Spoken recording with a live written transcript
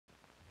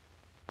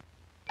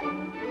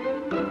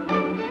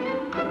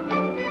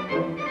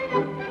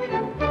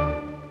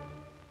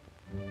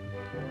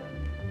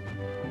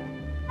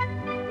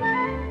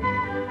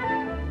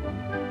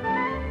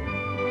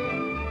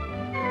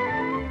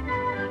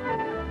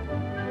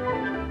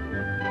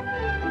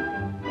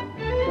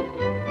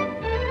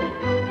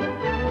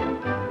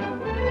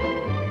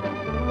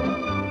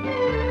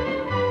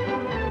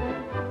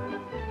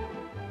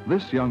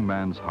This young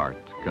man's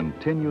heart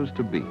continues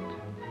to beat,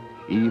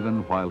 even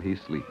while he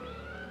sleeps.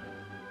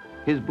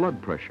 His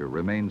blood pressure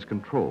remains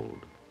controlled.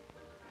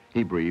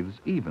 He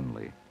breathes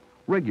evenly,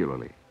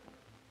 regularly.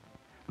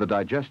 The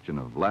digestion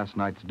of last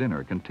night's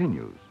dinner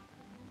continues.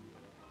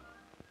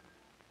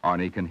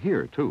 Arnie can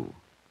hear, too.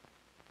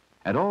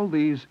 And all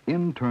these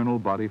internal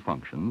body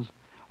functions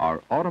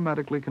are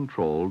automatically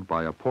controlled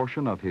by a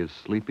portion of his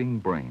sleeping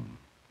brain.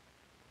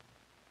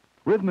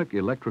 Rhythmic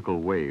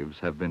electrical waves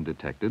have been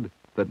detected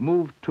that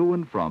move to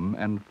and from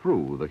and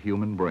through the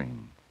human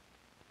brain.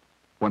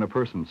 When a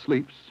person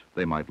sleeps,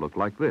 they might look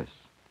like this.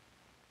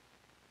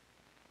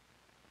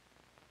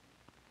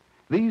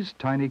 These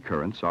tiny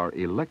currents are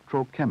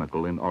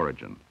electrochemical in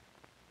origin,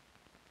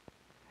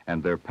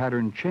 and their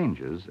pattern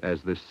changes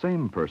as this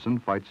same person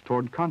fights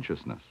toward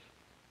consciousness.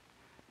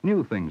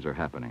 New things are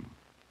happening.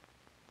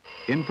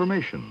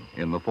 Information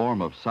in the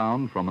form of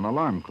sound from an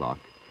alarm clock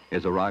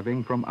is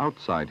arriving from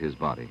outside his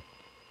body,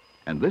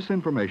 and this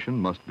information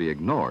must be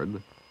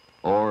ignored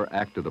or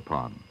acted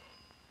upon.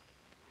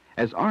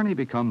 As Arnie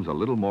becomes a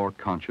little more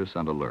conscious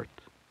and alert,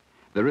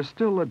 there is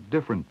still a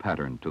different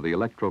pattern to the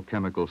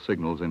electrochemical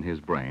signals in his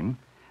brain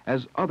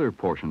as other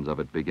portions of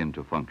it begin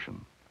to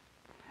function.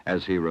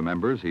 As he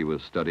remembers, he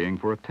was studying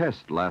for a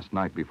test last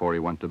night before he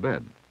went to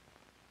bed,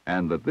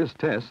 and that this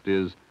test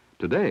is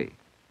today.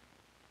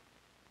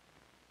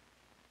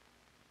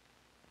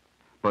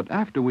 But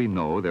after we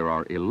know there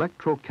are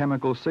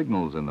electrochemical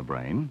signals in the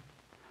brain,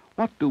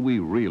 what do we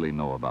really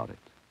know about it?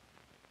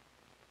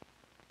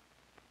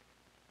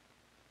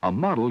 A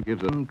model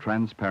gives a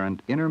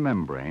transparent inner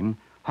membrane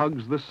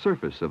hugs the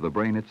surface of the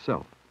brain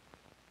itself.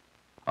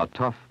 A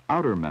tough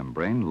outer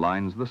membrane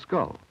lines the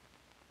skull,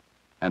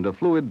 and a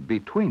fluid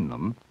between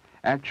them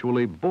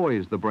actually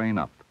buoys the brain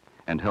up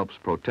and helps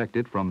protect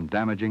it from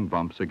damaging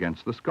bumps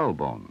against the skull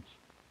bones.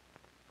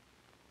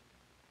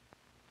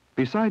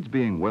 Besides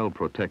being well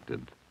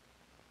protected,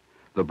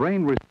 the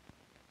brain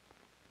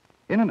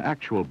in an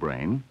actual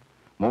brain,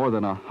 more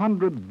than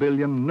 100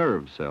 billion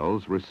nerve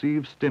cells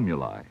receive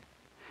stimuli,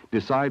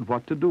 decide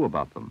what to do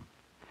about them,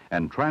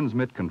 and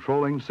transmit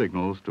controlling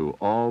signals to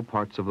all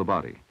parts of the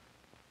body.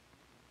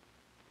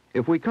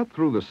 If we cut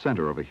through the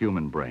center of a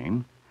human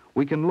brain,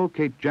 we can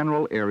locate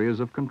general areas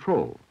of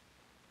control.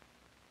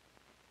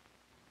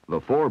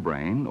 The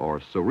forebrain, or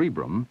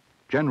cerebrum,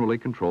 generally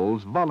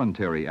controls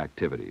voluntary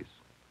activities.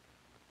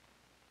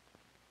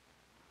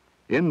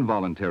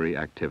 Involuntary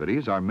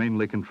activities are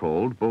mainly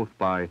controlled both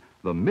by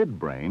the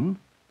midbrain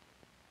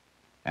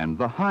and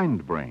the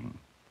hindbrain.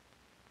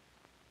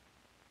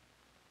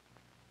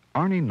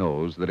 Arnie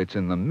knows that it's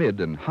in the mid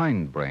and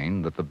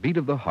hindbrain that the beat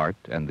of the heart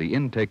and the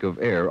intake of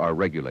air are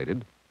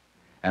regulated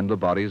and the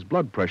body's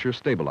blood pressure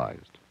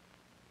stabilized.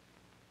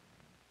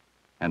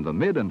 And the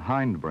mid and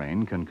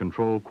hindbrain can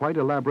control quite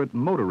elaborate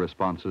motor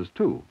responses,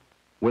 too,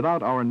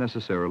 without our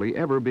necessarily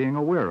ever being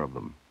aware of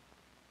them.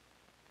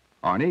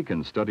 Arnie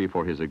can study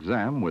for his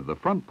exam with the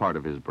front part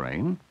of his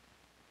brain,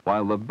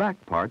 while the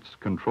back parts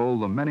control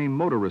the many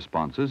motor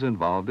responses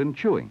involved in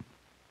chewing.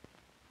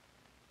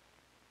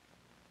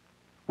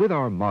 With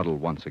our model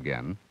once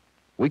again,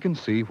 we can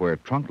see where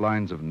trunk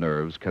lines of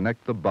nerves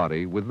connect the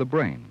body with the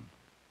brain.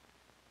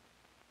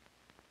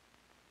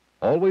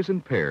 Always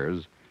in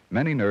pairs,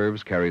 many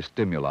nerves carry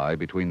stimuli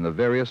between the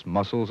various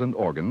muscles and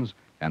organs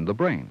and the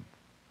brain.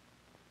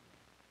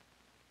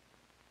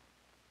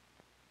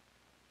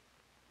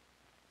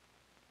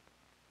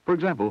 For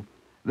example,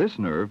 this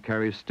nerve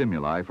carries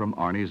stimuli from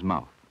Arnie's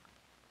mouth.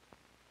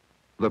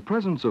 The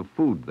presence of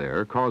food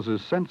there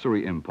causes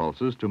sensory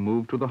impulses to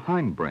move to the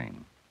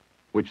hindbrain,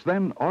 which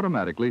then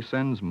automatically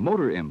sends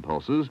motor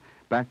impulses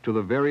back to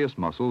the various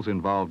muscles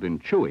involved in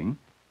chewing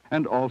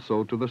and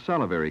also to the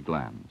salivary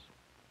glands.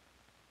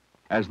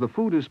 As the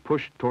food is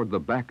pushed toward the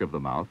back of the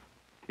mouth,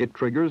 it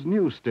triggers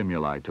new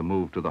stimuli to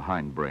move to the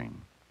hindbrain.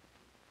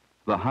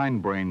 The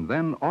hindbrain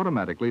then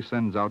automatically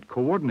sends out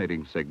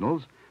coordinating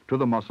signals to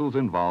the muscles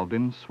involved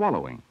in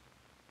swallowing.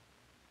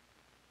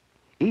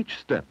 Each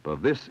step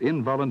of this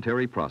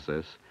involuntary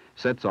process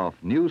sets off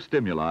new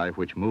stimuli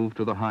which move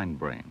to the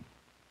hindbrain.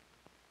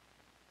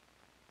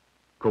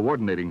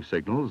 Coordinating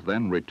signals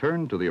then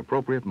return to the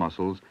appropriate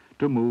muscles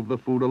to move the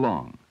food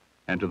along,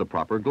 and to the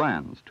proper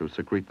glands to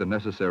secrete the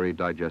necessary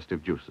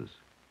digestive juices.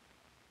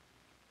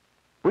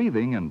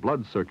 Breathing and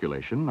blood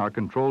circulation are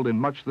controlled in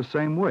much the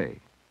same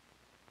way,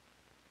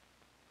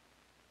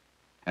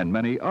 and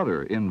many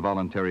other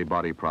involuntary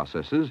body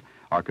processes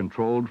are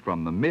controlled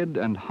from the mid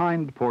and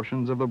hind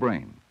portions of the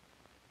brain.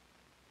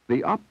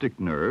 The optic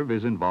nerve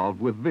is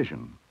involved with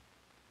vision.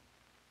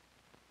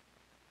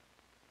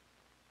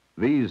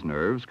 These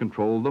nerves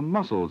control the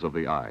muscles of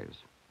the eyes.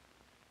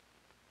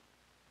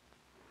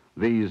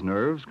 These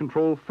nerves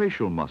control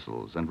facial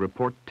muscles and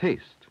report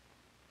taste,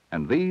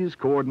 and these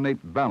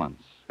coordinate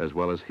balance as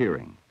well as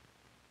hearing.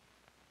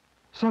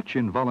 Such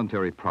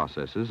involuntary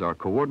processes are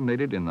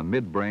coordinated in the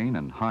midbrain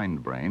and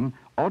hindbrain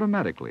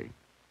automatically,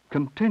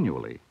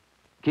 continually,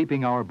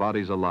 keeping our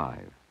bodies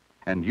alive,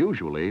 and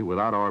usually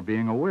without our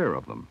being aware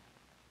of them.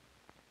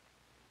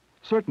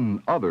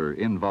 Certain other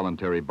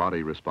involuntary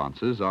body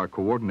responses are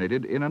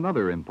coordinated in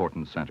another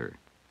important center.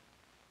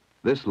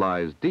 This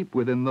lies deep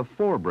within the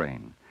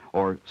forebrain,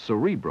 or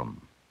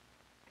cerebrum.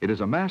 It is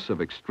a mass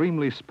of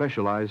extremely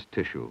specialized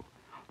tissue,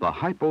 the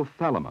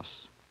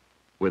hypothalamus,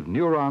 with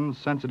neurons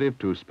sensitive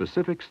to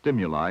specific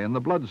stimuli in the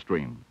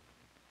bloodstream.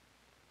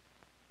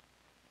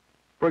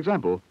 For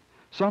example,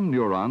 some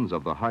neurons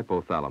of the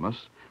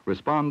hypothalamus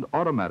respond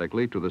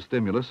automatically to the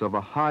stimulus of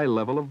a high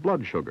level of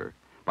blood sugar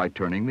by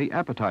turning the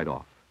appetite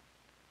off.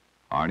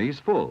 Arnie's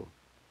full,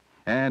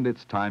 and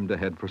it's time to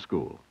head for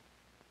school.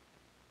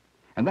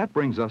 And that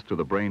brings us to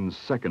the brain's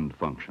second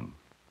function.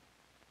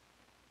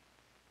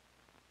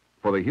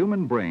 For the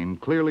human brain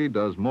clearly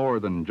does more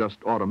than just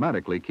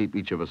automatically keep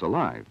each of us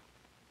alive.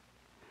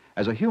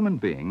 As a human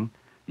being,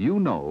 you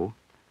know,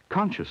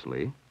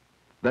 consciously,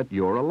 that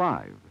you're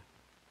alive.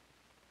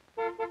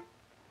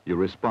 You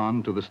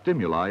respond to the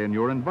stimuli in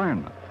your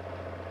environment,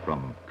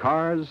 from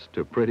cars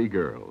to pretty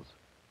girls.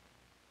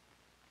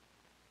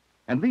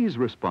 And these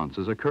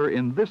responses occur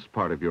in this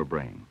part of your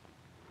brain,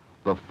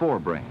 the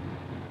forebrain.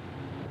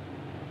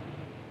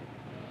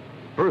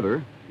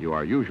 Further, you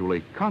are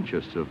usually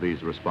conscious of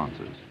these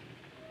responses.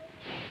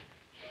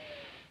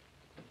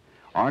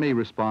 Arnie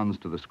responds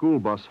to the school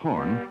bus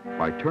horn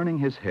by turning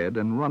his head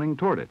and running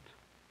toward it,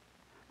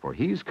 for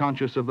he's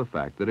conscious of the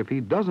fact that if he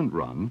doesn't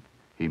run,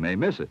 he may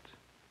miss it.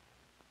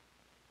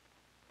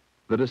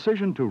 The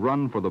decision to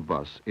run for the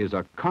bus is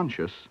a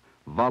conscious,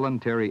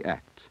 voluntary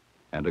act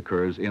and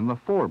occurs in the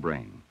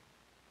forebrain.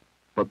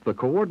 But the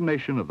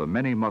coordination of the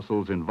many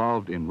muscles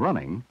involved in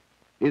running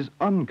is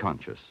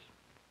unconscious,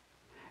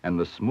 and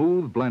the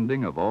smooth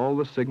blending of all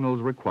the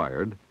signals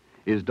required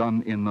is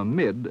done in the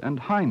mid and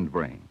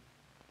hindbrain.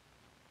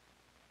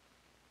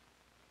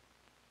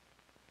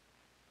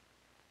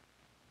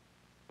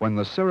 When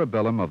the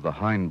cerebellum of the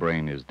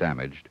hindbrain is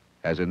damaged,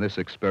 as in this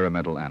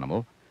experimental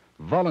animal,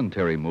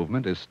 voluntary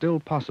movement is still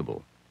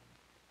possible.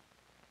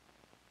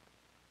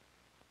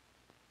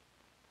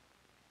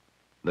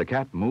 The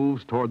cat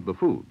moves toward the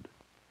food,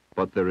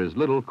 but there is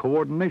little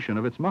coordination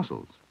of its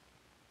muscles.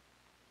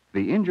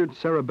 The injured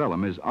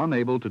cerebellum is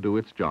unable to do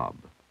its job.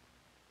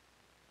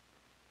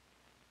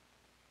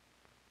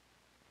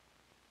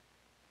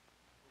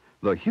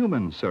 The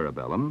human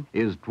cerebellum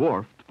is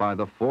dwarfed by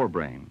the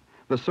forebrain,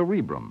 the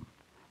cerebrum,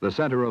 the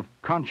center of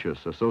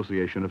conscious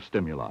association of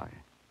stimuli.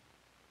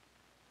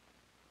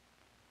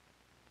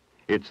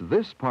 It's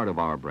this part of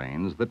our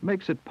brains that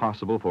makes it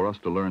possible for us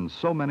to learn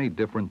so many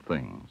different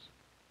things.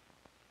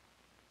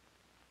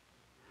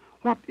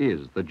 What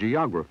is the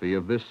geography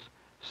of this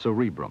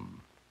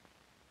cerebrum?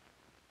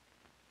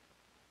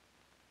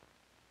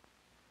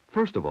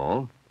 First of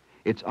all,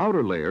 its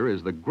outer layer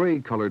is the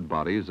gray-colored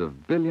bodies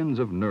of billions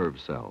of nerve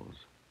cells.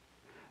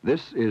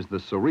 This is the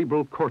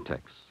cerebral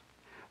cortex,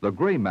 the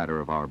gray matter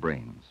of our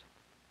brains.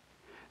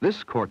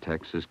 This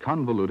cortex is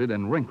convoluted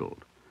and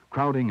wrinkled,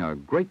 crowding a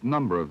great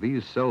number of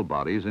these cell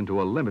bodies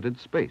into a limited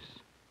space.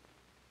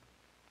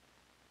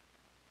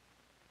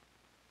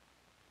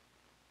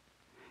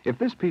 If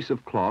this piece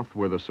of cloth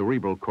were the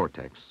cerebral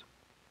cortex,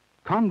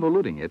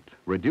 convoluting it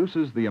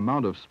reduces the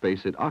amount of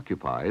space it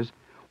occupies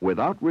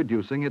without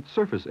reducing its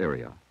surface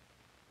area.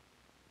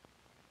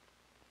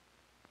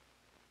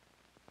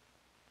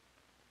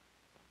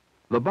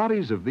 The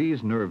bodies of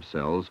these nerve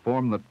cells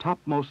form the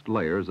topmost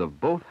layers of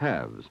both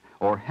halves,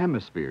 or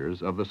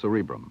hemispheres, of the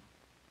cerebrum.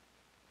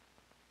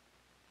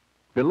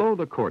 Below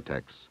the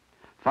cortex,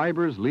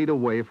 fibers lead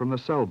away from the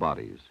cell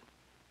bodies.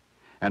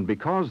 And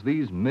because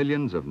these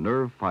millions of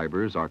nerve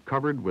fibers are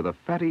covered with a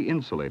fatty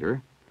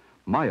insulator,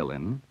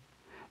 myelin,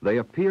 they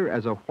appear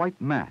as a white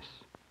mass,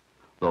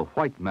 the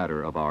white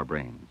matter of our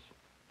brains.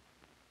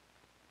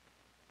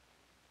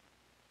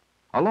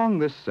 Along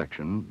this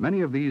section,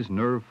 many of these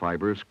nerve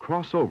fibers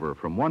cross over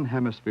from one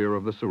hemisphere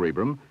of the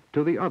cerebrum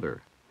to the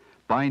other,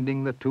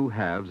 binding the two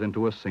halves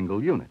into a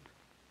single unit.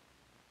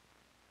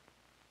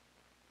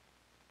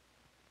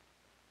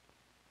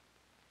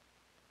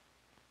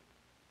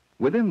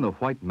 Within the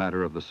white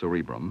matter of the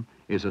cerebrum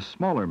is a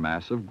smaller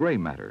mass of gray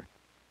matter,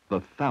 the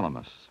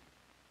thalamus,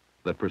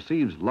 that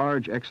perceives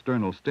large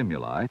external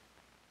stimuli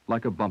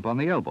like a bump on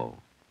the elbow.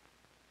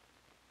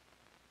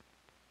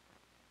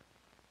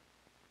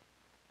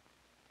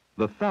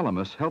 The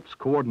thalamus helps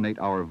coordinate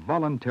our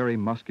voluntary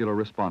muscular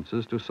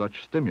responses to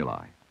such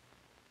stimuli.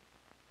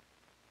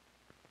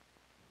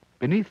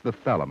 Beneath the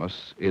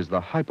thalamus is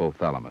the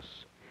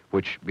hypothalamus,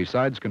 which,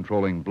 besides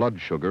controlling blood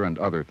sugar and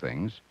other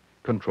things,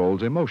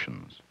 controls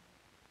emotions.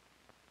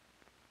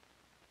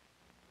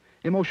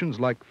 Emotions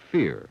like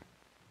fear,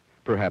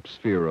 perhaps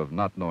fear of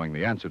not knowing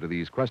the answer to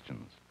these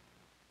questions.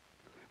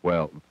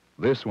 Well,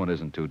 this one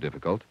isn't too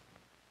difficult.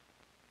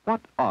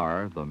 What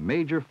are the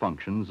major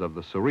functions of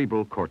the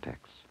cerebral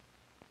cortex?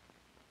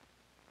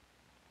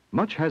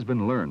 Much has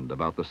been learned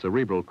about the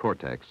cerebral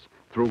cortex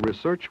through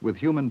research with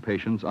human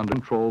patients under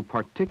control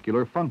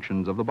particular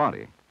functions of the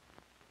body.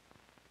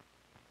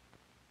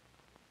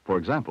 For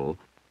example,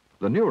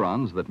 the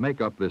neurons that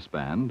make up this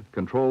band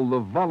control the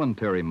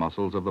voluntary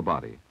muscles of the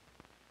body.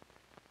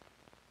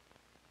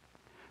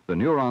 The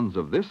neurons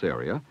of this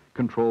area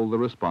control the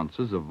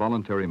responses of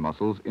voluntary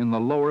muscles in the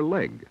lower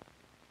leg.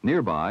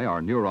 Nearby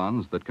are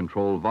neurons that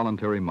control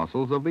voluntary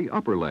muscles of the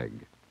upper leg.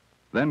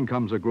 Then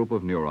comes a group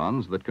of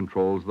neurons that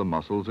controls the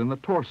muscles in the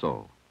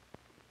torso.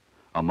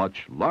 A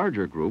much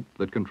larger group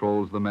that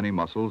controls the many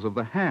muscles of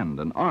the hand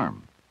and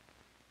arm.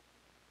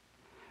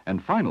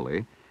 And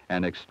finally,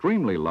 an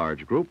extremely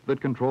large group that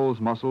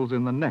controls muscles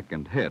in the neck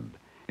and head,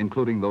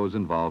 including those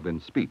involved in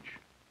speech.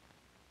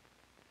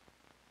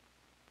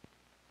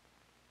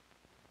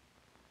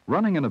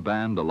 Running in a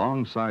band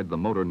alongside the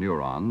motor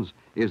neurons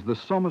is the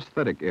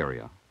somesthetic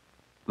area.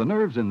 The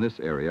nerves in this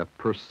area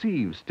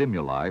perceive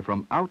stimuli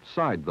from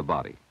outside the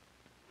body.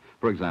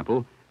 For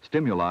example,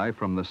 stimuli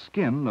from the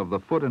skin of the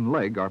foot and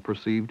leg are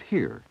perceived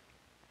here,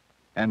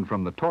 and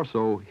from the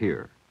torso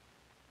here.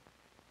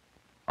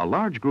 A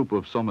large group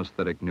of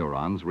somesthetic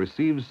neurons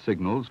receives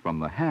signals from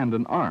the hand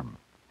and arm,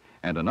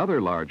 and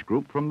another large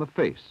group from the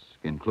face,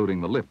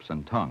 including the lips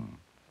and tongue.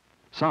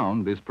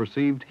 Sound is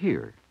perceived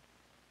here.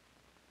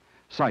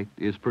 Sight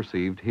is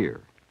perceived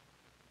here.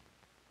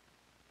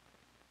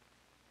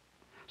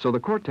 So the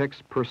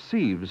cortex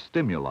perceives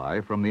stimuli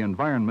from the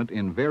environment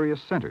in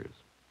various centers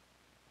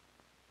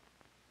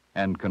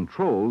and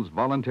controls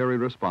voluntary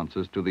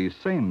responses to these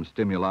same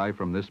stimuli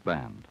from this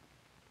band.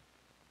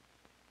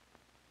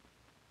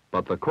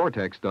 But the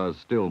cortex does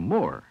still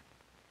more.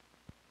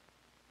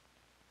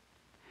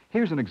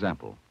 Here's an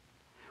example.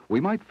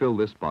 We might fill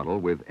this bottle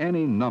with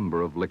any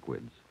number of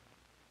liquids.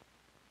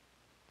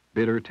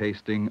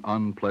 Bitter-tasting,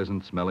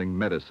 unpleasant-smelling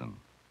medicine.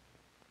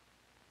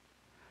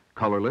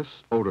 Colorless,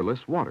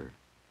 odorless water.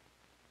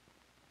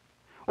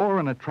 Or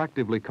an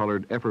attractively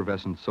colored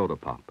effervescent soda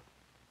pop.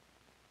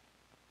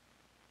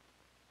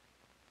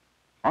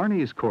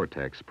 Arnie's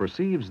cortex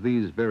perceives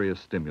these various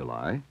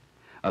stimuli,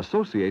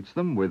 associates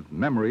them with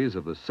memories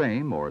of the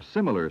same or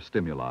similar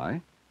stimuli,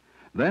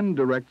 then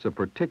directs a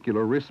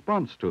particular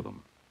response to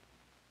them.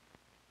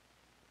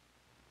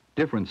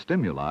 Different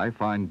stimuli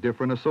find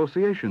different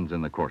associations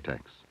in the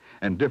cortex,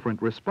 and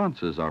different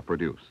responses are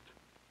produced.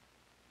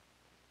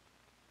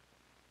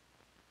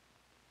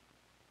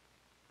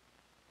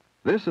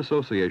 This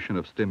association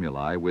of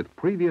stimuli with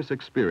previous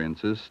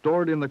experiences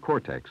stored in the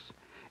cortex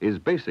is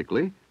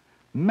basically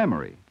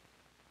memory.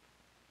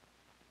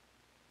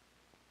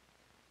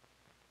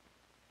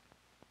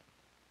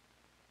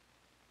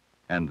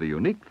 And the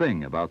unique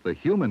thing about the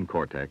human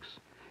cortex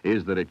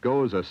is that it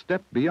goes a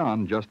step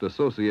beyond just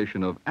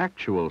association of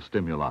actual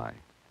stimuli.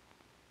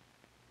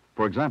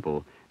 For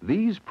example,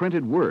 these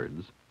printed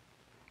words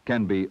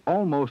can be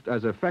almost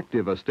as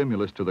effective a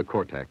stimulus to the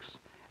cortex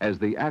as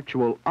the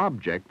actual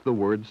object the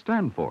words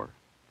stand for.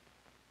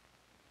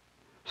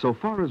 So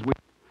far as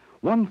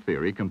one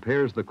theory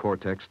compares the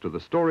cortex to the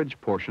storage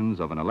portions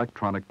of an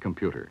electronic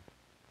computer.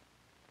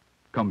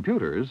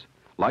 Computers,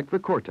 like the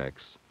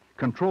cortex,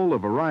 control a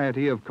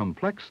variety of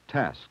complex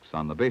tasks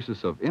on the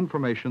basis of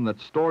information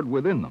that's stored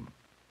within them,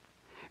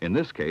 in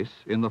this case,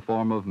 in the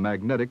form of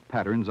magnetic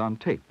patterns on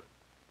tape.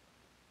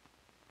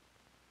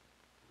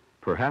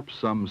 Perhaps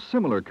some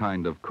similar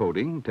kind of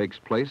coding takes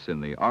place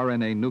in the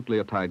RNA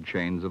nucleotide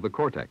chains of the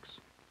cortex,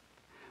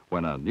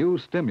 when a new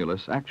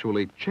stimulus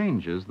actually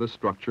changes the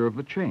structure of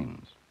the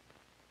chains.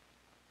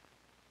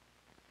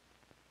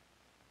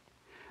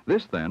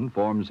 This then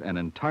forms an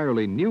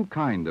entirely new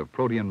kind of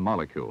protein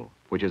molecule,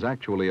 which is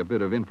actually a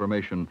bit of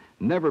information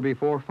never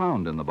before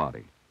found in the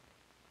body.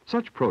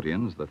 Such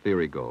proteins, the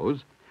theory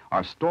goes,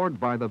 are stored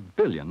by the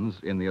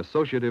billions in the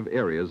associative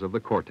areas of the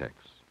cortex.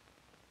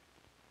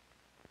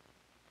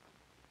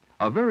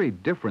 A very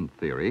different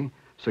theory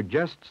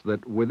suggests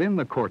that within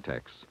the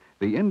cortex,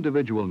 the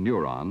individual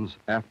neurons,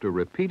 after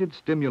repeated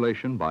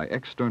stimulation by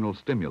external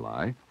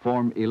stimuli,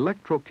 form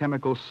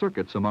electrochemical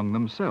circuits among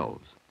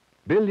themselves.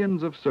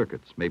 Billions of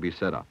circuits may be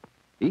set up,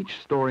 each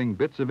storing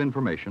bits of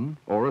information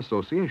or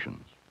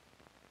associations.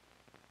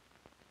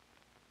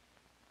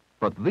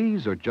 But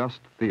these are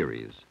just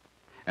theories,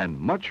 and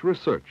much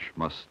research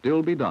must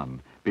still be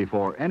done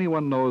before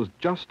anyone knows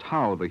just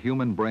how the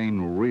human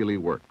brain really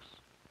works.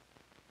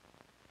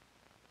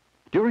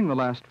 During the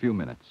last few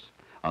minutes,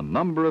 a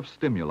number of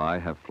stimuli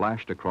have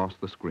flashed across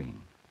the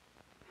screen.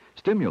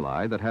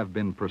 Stimuli that have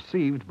been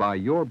perceived by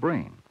your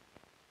brain.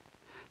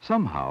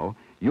 Somehow,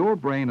 your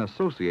brain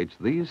associates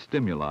these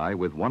stimuli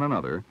with one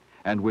another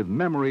and with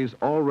memories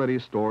already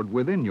stored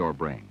within your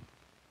brain.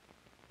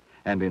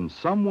 And in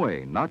some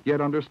way not yet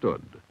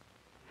understood,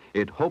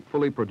 it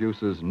hopefully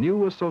produces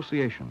new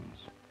associations,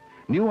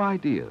 new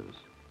ideas,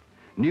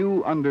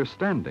 new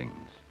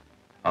understandings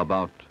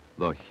about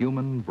the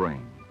human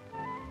brain.